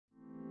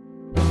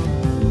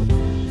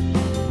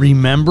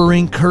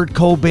Remembering Kurt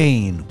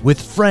Cobain with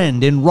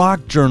friend and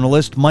rock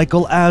journalist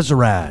Michael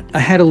Azerrad. I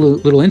had a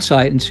little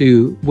insight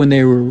into when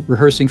they were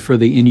rehearsing for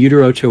the In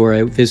Utero tour.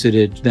 I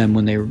visited them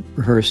when they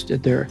rehearsed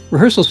at their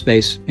rehearsal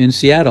space in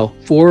Seattle.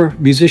 4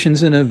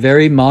 musicians in a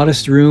very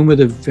modest room with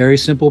a very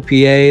simple PA.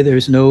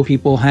 There's no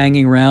people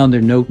hanging around.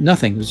 There's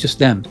nothing. It was just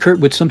them. Kurt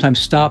would sometimes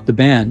stop the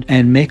band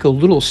and make a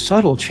little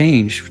subtle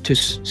change to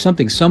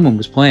something someone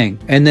was playing,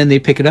 and then they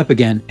pick it up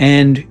again.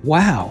 And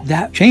wow,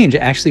 that change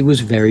actually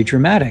was very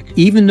dramatic.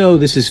 Even though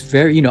this is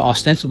very,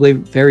 ostensibly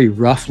very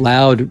rough,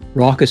 loud,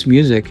 raucous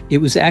music, it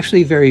was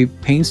actually very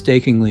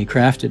painstakingly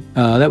crafted.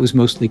 That was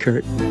mostly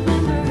Kurt.